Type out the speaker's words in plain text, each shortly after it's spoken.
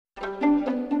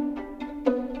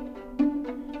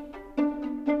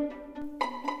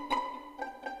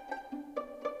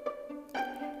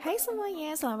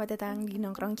semuanya, selamat datang di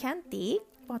Nongkrong Cantik,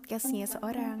 podcastnya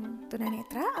seorang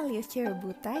tunanetra alias cewek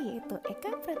buta, yaitu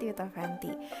Eka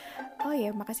Pratiwitafanti. Oh ya,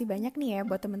 makasih banyak nih ya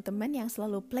buat teman-teman yang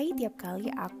selalu play tiap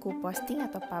kali aku posting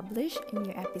atau publish a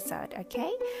new episode, oke?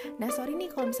 Nah, sorry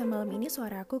nih kalau misalnya malam ini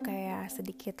suara aku kayak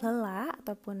sedikit lelah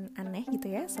ataupun aneh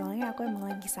gitu ya, soalnya aku emang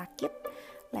lagi sakit,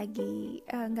 lagi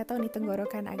nggak tahu nih,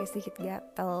 tenggorokan agak sedikit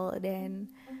gatel dan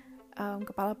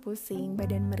kepala pusing,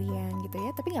 badan meriang gitu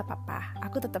ya. Tapi gak apa-apa,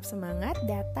 aku tetap semangat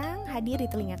datang hadir di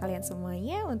telinga kalian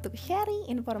semuanya untuk sharing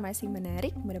informasi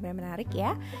menarik, benar-benar menarik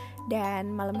ya.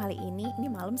 Dan malam hari ini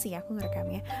malam sih aku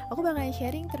ngerekamnya, aku bakalan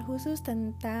sharing terkhusus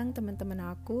tentang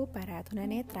teman-teman aku para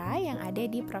tunanetra yang ada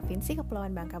di Provinsi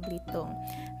Kepulauan Bangka Belitung.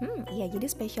 Iya, jadi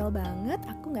spesial banget,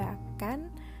 aku gak akan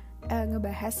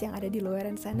ngebahas yang ada di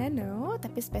luaran sana, no,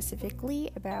 tapi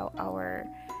specifically about our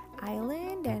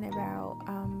island dan about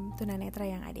tunanetra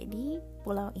yang ada di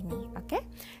pulau ini, oke?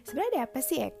 Sebenarnya ada apa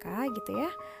sih Eka gitu ya?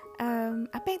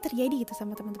 Apa yang terjadi gitu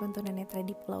sama teman-teman tunanetra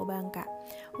di Pulau Bangka?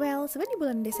 Well, sebenarnya di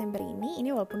bulan Desember ini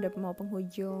walaupun udah mau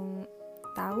penghujung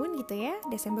tahun gitu ya,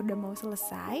 Desember udah mau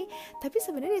selesai, tapi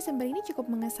sebenarnya Desember ini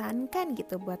cukup mengesankan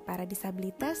gitu buat para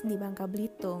disabilitas di Bangka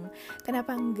Belitung.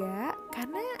 Kenapa enggak?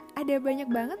 Karena ada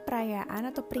banyak banget perayaan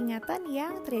atau peringatan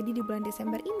yang terjadi di bulan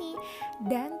Desember ini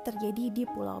dan terjadi di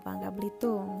Pulau Bangka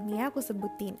Belitung. Nih aku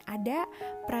sebutin, ada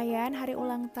perayaan hari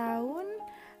ulang tahun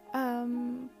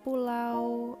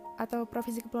pulau atau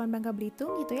Provinsi Kepulauan Bangka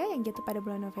Belitung gitu ya, yang jatuh pada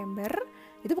bulan November.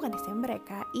 Itu bukan Desember ya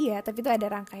Kak? Iya, tapi itu ada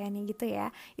rangkaiannya gitu ya.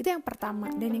 Itu yang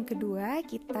pertama. Dan yang kedua,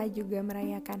 kita juga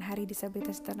merayakan Hari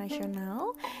Disabilitas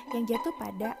Internasional yang jatuh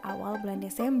pada awal bulan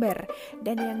Desember.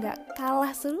 Dan yang gak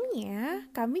kalah serunya,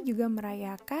 kami juga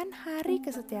merayakan Hari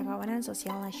Kesetiakawanan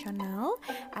Sosial Nasional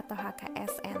atau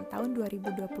HKSN tahun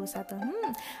 2021.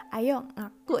 Ayo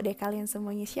ngaku deh kalian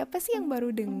semuanya, siapa sih yang baru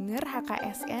denger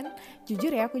HKSN? Jujur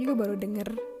ya, aku juga baru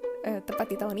denger tepat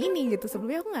di tahun ini gitu,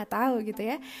 sebelumnya aku nggak tahu gitu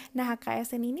ya. Nah,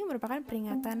 HKSN ini merupakan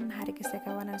peringatan Hari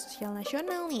Kesetiakawanan Sosial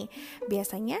Nasional nih.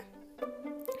 Biasanya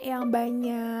yang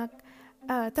banyak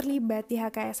terlibat di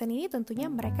HKSN ini tentunya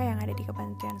mereka yang ada di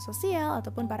Kementerian Sosial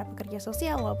ataupun para pekerja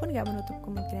sosial, walaupun nggak menutup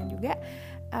kemungkinan juga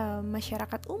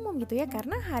masyarakat umum gitu ya,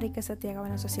 karena Hari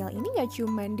Kesetiakawanan Sosial ini nggak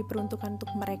cuma diperuntukkan untuk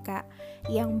mereka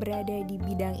yang berada di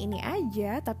bidang ini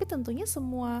aja, tapi tentunya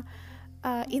semua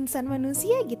insan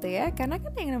manusia gitu ya, karena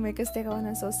kan yang namanya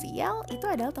kesetiakawanan sosial itu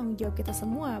adalah tanggung jawab kita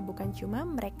semua, bukan cuma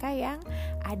mereka yang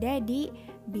ada di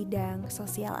bidang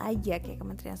sosial aja kayak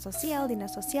Kementerian Sosial,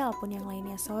 Dinas Sosial pun yang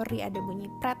lainnya. Sorry ada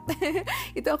bunyi prat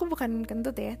itu aku bukan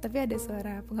kentut ya, tapi ada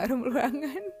suara pengharum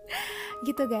ruangan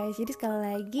gitu guys. Jadi sekali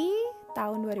lagi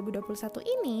tahun 2021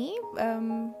 ini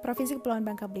Provinsi Kepulauan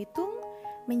Bangka Belitung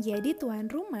menjadi tuan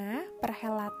rumah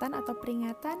perhelatan atau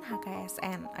peringatan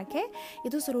HKSN, oke?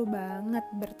 Itu seru banget,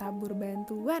 bertabur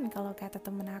bantuan kalau kata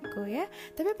temen aku ya.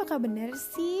 Tapi apakah benar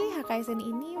sih HKSN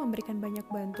ini memberikan banyak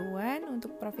bantuan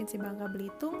untuk Provinsi Bangka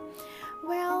Belitung?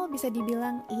 Well, bisa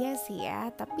dibilang iya sih ya,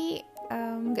 tapi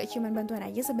nggak cuma bantuan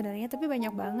aja sebenarnya, tapi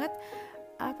banyak banget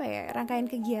rangkaian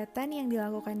kegiatan yang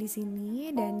dilakukan di sini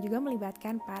dan juga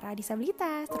melibatkan para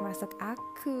disabilitas termasuk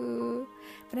aku.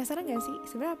 Penasaran gak sih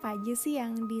sebenarnya apa aja sih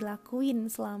yang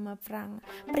dilakuin selama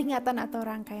peringatan atau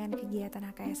rangkaian kegiatan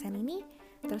HKSN ini?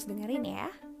 Terus dengerin ya.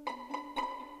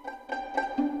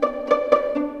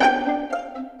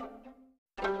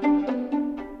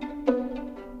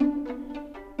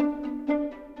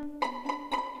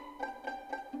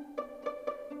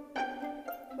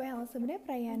 Sebenarnya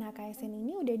perayaan HKSN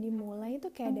ini udah dimulai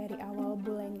tuh kayak dari awal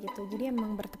bulan gitu. Jadi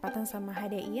emang bertepatan sama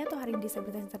HDI atau Hari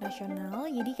Disabilitas Internasional.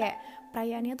 Jadi kayak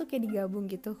perayaannya tuh kayak digabung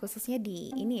gitu, khususnya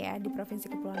di ini ya, di Provinsi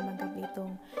Kepulauan Bangka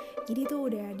Belitung. Jadi tuh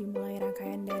udah dimulai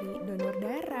rangkaian dari donor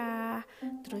darah,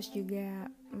 terus juga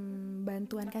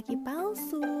bantuan kaki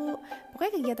palsu.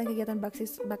 Pokoknya kegiatan-kegiatan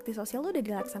bakti sosial tuh udah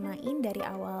dilaksanain dari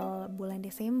awal bulan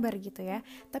Desember gitu ya.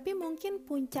 Tapi mungkin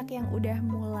puncak yang udah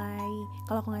mulai,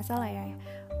 kalau aku nggak salah ya,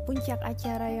 puncak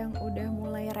acara yang udah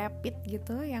mulai rapid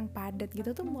gitu, yang padat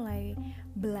gitu tuh mulai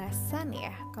belasan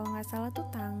ya. Kalau nggak salah tuh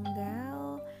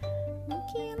tanggal,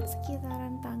 mungkin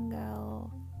sekitaran tanggal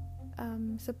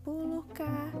 10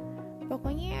 kah.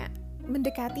 Pokoknya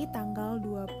mendekati tanggal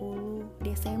 20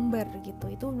 Desember gitu.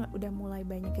 Itu udah mulai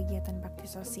banyak kegiatan bakti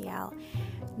sosial.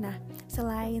 Nah,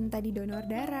 selain tadi donor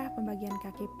darah, pembagian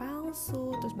kaki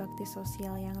palsu, terus bakti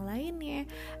sosial yang lainnya,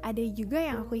 ada juga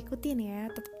yang aku ikutin ya.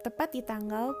 Tepat di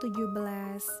tanggal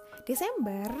 17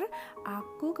 Desember,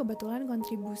 aku kebetulan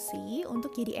kontribusi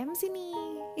untuk jadi MC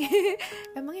nih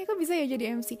Emangnya kok bisa ya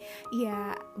jadi MC?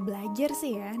 Ya belajar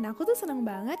sih ya. Nah aku tuh seneng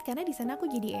banget karena di sana aku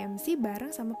jadi MC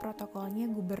bareng sama protokolnya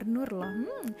gubernur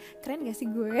loh. Keren gak sih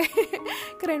gue?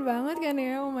 Keren banget kan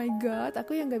ya. Oh my god,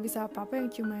 aku yang gak bisa apa-apa, yang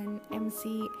cuman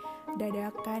MC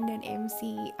dadakan dan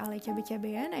MC ala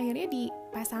cabe-cabean, akhirnya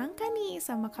dipasangkan nih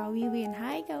sama Kak Wiwin.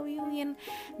 Hai Kak Wiwin.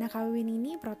 Nah Kak Wiwin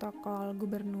ini protokol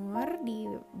gubernur di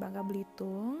Bangka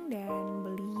Belitung, dan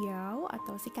beliau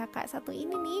atau si kakak satu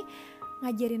ini nih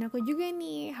ngajarin aku juga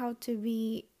nih how to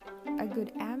be a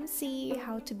good MC,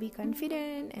 how to be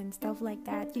confident and stuff like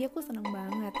that. Jadi aku seneng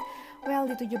banget.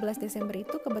 Well, di 17 Desember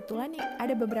itu kebetulan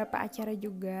ada beberapa acara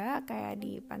juga, kayak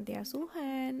di panti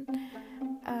asuhan,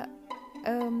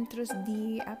 terus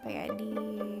di di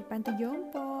panti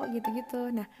jompo gitu-gitu.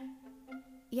 Nah,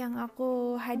 yang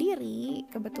aku hadiri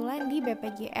kebetulan di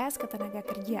BPJS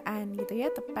Ketenagakerjaan gitu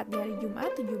ya, tepat di hari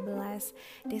Jumat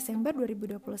 17 Desember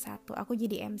 2021. Aku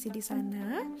jadi MC di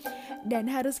sana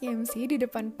dan harus MC di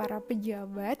depan para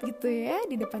pejabat gitu ya,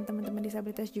 di depan teman-teman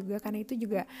disabilitas juga, karena itu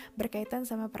juga berkaitan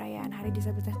sama perayaan Hari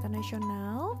Disabilitas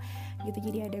Internasional gitu.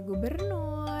 Jadi ada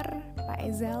gubernur Pak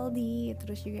Ezaldi,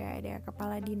 terus juga ada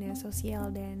Kepala Dinas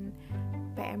Sosial dan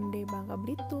PMD Bangka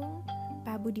Belitung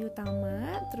Pak Budi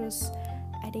Utama, terus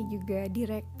ada juga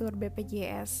Direktur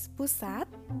BPJS Pusat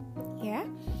ya,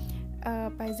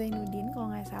 Pak Zainuddin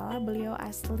kalau nggak salah. Beliau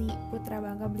asli putra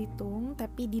Bangka Belitung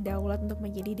tapi didaulat untuk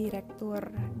menjadi Direktur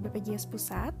BPJS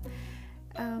Pusat,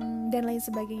 dan lain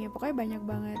sebagainya. Pokoknya banyak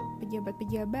banget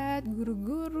pejabat-pejabat,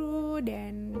 guru-guru,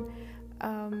 dan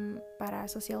para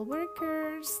social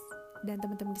workers dan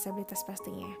teman-teman disabilitas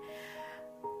pastinya.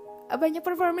 Banyak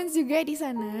performance juga di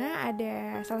sana.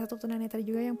 Ada salah satu tunanetra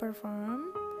juga yang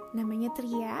perform, namanya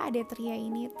Tria. Ada Tria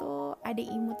ini tuh ada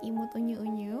imut-imut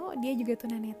unyu-unyu, dia juga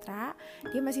tunanetra.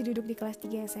 Dia masih duduk di kelas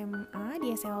 3 SMA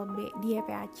di SLB di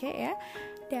PAC ya.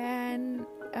 Dan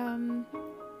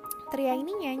Tria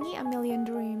ini nyanyi A Million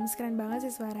Dreams, keren banget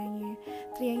sih suaranya.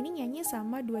 Tria ini nyanyi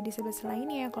sama 2 disabilitas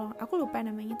lainnya, kalau aku lupa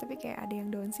namanya, tapi kayak ada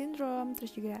yang Down syndrome,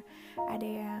 terus juga ada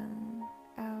yang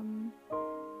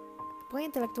pokoknya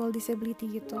intellectual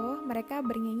disability gitu. Mereka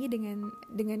bernyanyi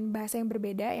dengan bahasa yang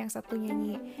berbeda. Yang satu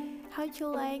nyanyi How'd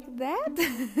You Like That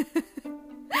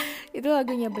itu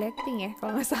lagunya Blackpink ya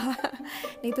kalau nggak salah.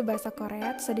 Nah itu bahasa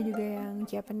Korea. Terus ada juga yang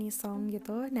Japanese song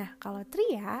gitu. Nah kalau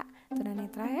Tria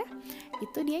tunanetra ya,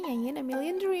 itu dia nyanyiin A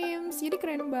Million Dreams. Jadi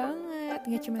keren banget.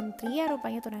 Nggak cuma Tria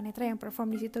rupanya tunanetra yang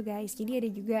perform di situ guys. Jadi ada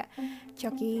juga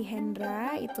Choki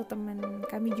Hendra, itu teman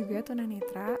kami juga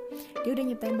tunanetra. Dia udah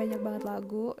nyiptain banyak banget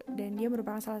lagu, dan dia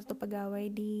merupakan salah satu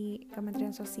pegawai di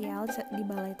Kementerian Sosial di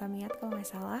Balai Tamiat kalau nggak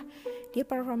salah. Dia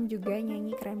perform juga,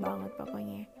 nyanyi keren banget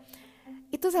pokoknya.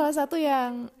 Itu salah satu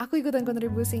yang aku ikutan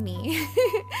kontribusi nih.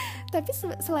 Tapi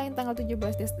selain tanggal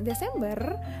 17 Desember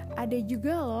ada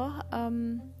juga loh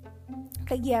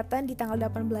kegiatan di tanggal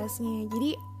 18-nya.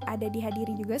 Jadi ada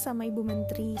dihadiri juga sama Ibu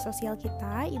Menteri Sosial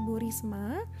kita, Ibu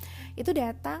Risma. Itu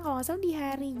datang kalau nggak salah di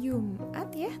hari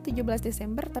Jumat ya, 17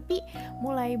 Desember. Tapi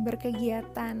mulai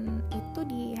berkegiatan itu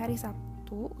di hari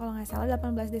Sabtu kalau nggak salah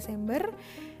 18 Desember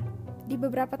di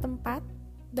beberapa tempat.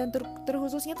 Dan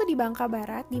terkhususnya tuh di Bangka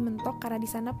Barat, di Mentok, karena di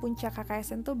sana puncak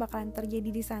KKSN tuh bakalan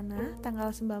terjadi di sana tanggal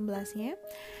 19-nya.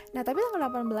 Nah, tapi tanggal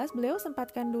 18 beliau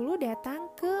sempatkan dulu datang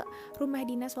ke Rumah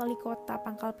Dinas Wali Kota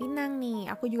Pangkal Pinang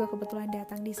nih. Aku juga kebetulan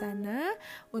datang di sana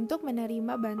untuk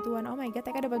menerima bantuan. Oh my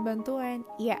god, Eka dapat bantuan.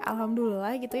 Ya,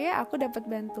 alhamdulillah gitu ya. Aku dapat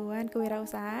bantuan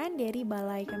kewirausahaan dari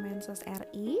Balai Kemensos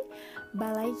RI,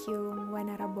 Balai Cium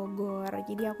Wanara Bogor.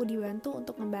 Jadi aku dibantu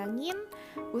untuk ngembangin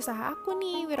usaha aku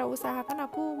nih, wirausaha. Kan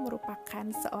aku merupakan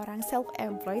seorang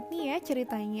self-employed nih ya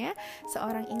ceritanya,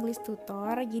 seorang English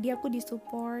tutor. Jadi aku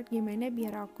disupport gimana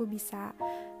biar aku bisa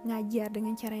ngajar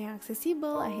dengan cara yang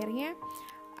aksesibel. Akhirnya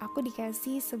aku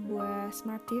dikasih sebuah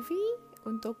smart TV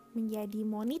untuk menjadi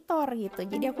monitor gitu.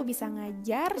 Jadi aku bisa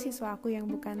ngajar siswa aku yang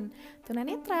bukan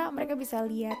tunanetra, mereka bisa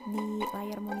lihat di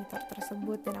layar monitor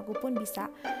tersebut, dan aku pun bisa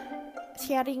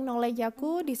sharing knowledge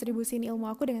aku, distribusin ilmu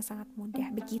aku dengan sangat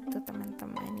mudah. Begitu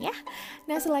teman-teman ya.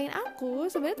 Nah selain aku,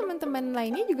 sebenarnya teman-teman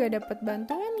lainnya juga dapat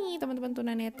bantuan nih, teman-teman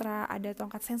tunanetra. Ada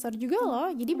tongkat sensor juga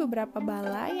loh. Jadi beberapa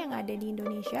balai yang ada di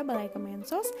Indonesia, Balai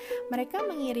Kemensos, mereka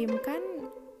mengirimkan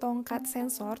tongkat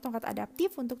sensor, tongkat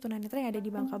adaptif untuk tunanetra yang ada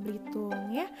di Bangka Belitung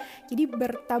ya. Jadi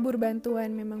bertabur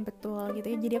bantuan memang betul gitu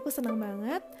ya. Jadi aku senang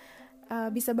banget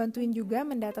bisa bantuin juga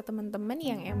mendata teman-teman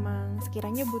yang emang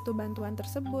sekiranya butuh bantuan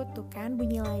tersebut. Tuh kan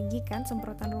bunyi lagi kan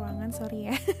semprotan ruangan,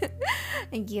 sorry ya.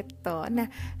 Gitu.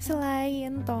 Nah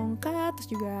selain tongkat, terus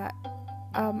juga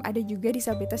ada juga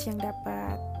disabilitas yang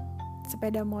dapat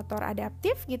sepeda motor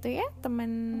adaptif gitu ya, teman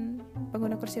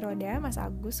pengguna kursi roda, Mas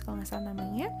Agus kalau nggak salah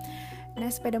namanya. Nah,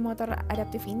 sepeda motor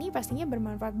adaptif ini pastinya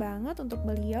bermanfaat banget untuk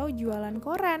beliau jualan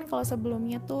koran. Kalau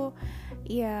sebelumnya tuh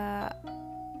ya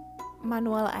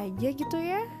manual aja gitu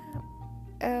ya.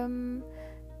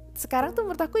 Sekarang tuh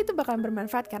menurut aku itu bakalan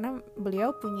bermanfaat karena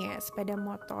beliau punya sepeda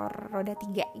motor roda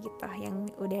 3 gitu yang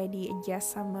udah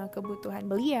di-adjust sama kebutuhan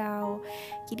beliau.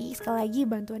 Jadi sekali lagi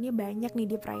bantuannya banyak nih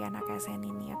di perayaan HKSN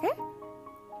ini, oke?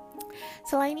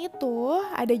 Selain itu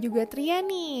ada juga Tria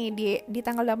nih di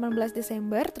tanggal 18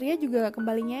 Desember Tria juga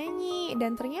kembali nyanyi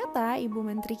dan ternyata Ibu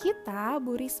Menteri kita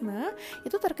Bu Risma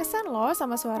itu terkesan loh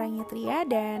sama suaranya Tria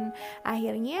dan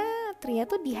akhirnya Tria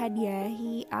tuh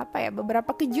dihadiahi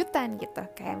beberapa kejutan gitu,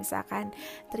 kayak misalkan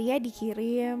Tria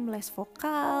dikirim les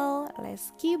vokal,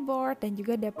 les keyboard dan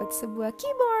juga dapat sebuah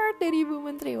keyboard dari Ibu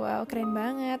Menteri. Wow, keren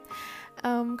banget.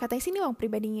 Katanya sini uang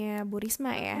pribadinya Bu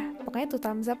Risma ya. Pokoknya tuh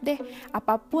thumbs up deh.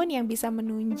 Apapun yang bisa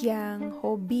menunjang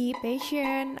hobi,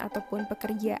 passion, ataupun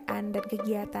pekerjaan dan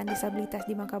kegiatan disabilitas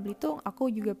di Bangka Belitung,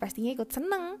 aku juga pastinya ikut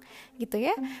seneng gitu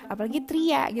ya. Apalagi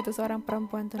Tria gitu, seorang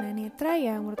perempuan tunanetra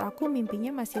yang menurut aku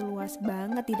mimpinya masih luas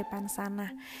banget di depan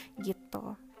sana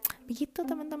gitu. Begitu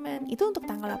teman-teman, itu untuk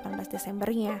tanggal 18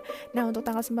 Desembernya. Nah untuk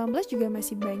tanggal 19 juga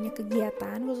masih banyak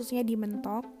kegiatan, khususnya di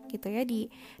Mentok gitu ya, di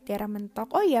daerah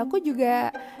Mentok. Oh iya, aku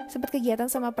juga sempat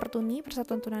kegiatan sama Pertuni,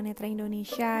 Persatuan Tunanetra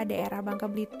Indonesia daerah Bangka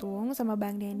Belitung, sama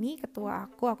Bang Denny, ketua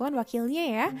aku kan wakilnya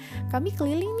ya. Kami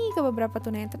keliling nih ke beberapa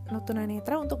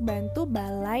tunanetra untuk bantu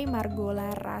Balai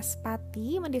Margola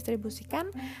Raspati mendistribusikan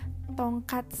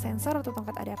tongkat sensor atau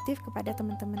tongkat adaptif kepada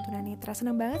teman-teman tunanetra.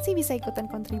 Seneng banget sih bisa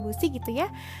ikutan kontribusi gitu ya.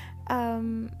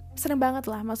 Seneng banget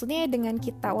lah, maksudnya dengan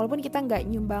kita, walaupun kita nggak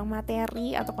nyumbang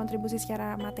materi atau kontribusi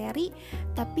secara materi,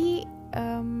 tapi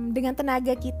dengan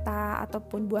tenaga kita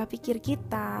ataupun buah pikir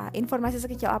kita, informasi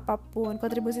sekecil apapun,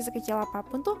 kontribusi sekecil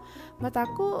apapun tuh menurut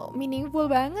aku meaningful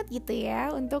banget gitu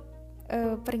ya untuk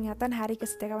peringatan Hari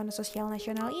Kesetiakawanan Sosial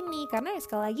Nasional ini. Karena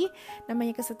sekali lagi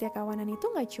namanya kesetiakawanan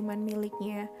itu nggak cuma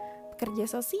miliknya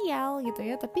pekerja sosial gitu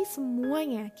ya, tapi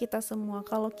semuanya, kita semua.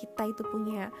 Kalau kita itu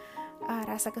punya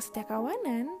rasa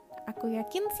kesetiakawanan, aku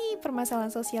yakin sih permasalahan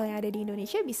sosial yang ada di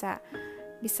Indonesia bisa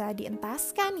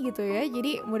dientaskan gitu ya.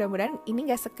 Jadi mudah-mudahan ini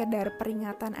gak sekedar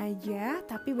peringatan aja,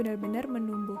 tapi benar-benar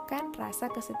menumbuhkan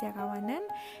rasa kesetiakawanan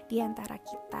di antara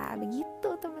kita. Begitu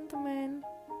teman-teman.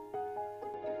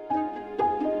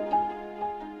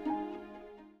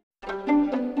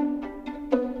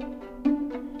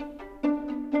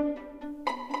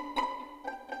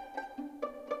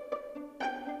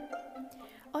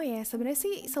 Oh ya, sebenarnya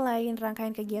sih selain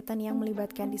rangkaian kegiatan yang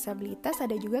melibatkan disabilitas,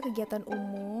 ada juga kegiatan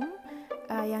umum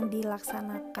yang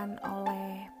dilaksanakan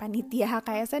oleh panitia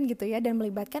HKSN gitu ya, dan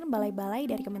melibatkan balai-balai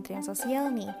dari Kementerian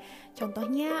Sosial nih.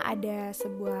 Contohnya ada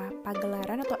sebuah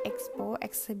pagelaran atau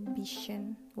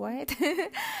exhibition,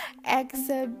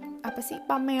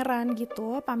 pameran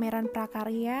gitu, pameran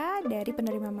prakarya dari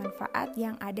penerima manfaat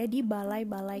yang ada di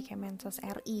balai-balai Kemensos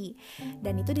RI,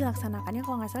 dan itu dilaksanakannya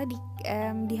kalau nggak salah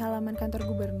di halaman kantor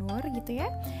gubernur gitu ya.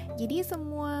 Jadi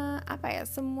semua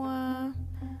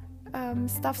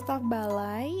staf-staf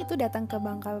balai itu datang ke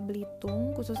Bangka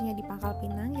Belitung, khususnya di Pangkal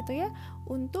Pinang gitu ya,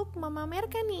 untuk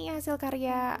memamerkan nih hasil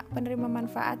karya penerima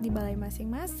manfaat di balai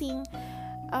masing-masing.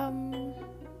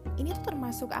 Ini tuh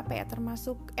termasuk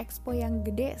expo yang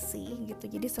gede sih gitu,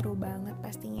 jadi seru banget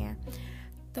pastinya.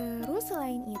 Terus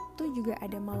selain itu juga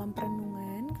ada malam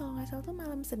perenungan, kalau nggak salah tuh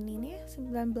malam Senin ya,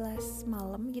 19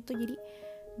 malam gitu, jadi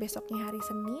besoknya hari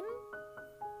Senin.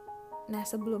 Nah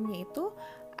sebelumnya itu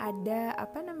ada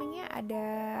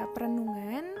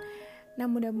perenungan. Nah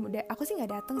mudah-mudahan, aku sih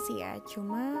nggak datang sih ya,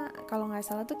 cuma kalau nggak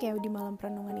salah tuh kayak di malam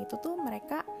perenungan itu tuh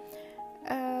mereka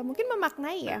mungkin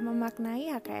memaknai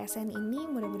HKSN ini,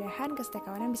 mudah-mudahan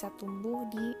kesetiakawanan bisa tumbuh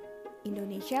di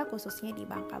Indonesia, khususnya di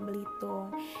Bangka Belitung,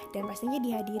 dan pastinya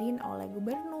dihadirin oleh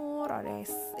gubernur, oleh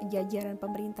jajaran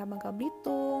pemerintah Bangka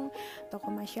Belitung, tokoh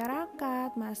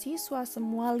masyarakat, mahasiswa,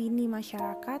 semua lini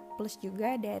masyarakat, plus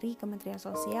juga dari Kementerian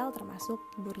Sosial termasuk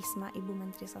Bu Risma, Ibu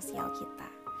Menteri Sosial kita.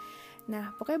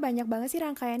 Nah, pokoknya banyak banget sih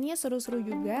rangkaiannya, seru-seru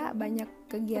juga, banyak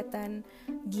kegiatan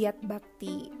giat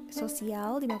bakti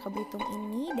sosial di Bangka Belitung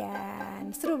ini, dan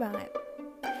seru banget.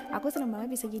 Aku senang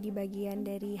banget bisa jadi bagian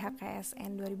dari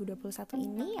HKSN 2021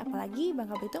 ini, apalagi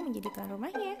Bangka Belitung menjadi tuan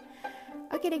rumahnya.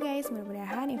 Oke deh guys,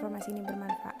 mudah-mudahan informasi ini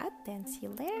bermanfaat, dan see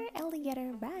you later,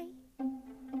 alligator, bye!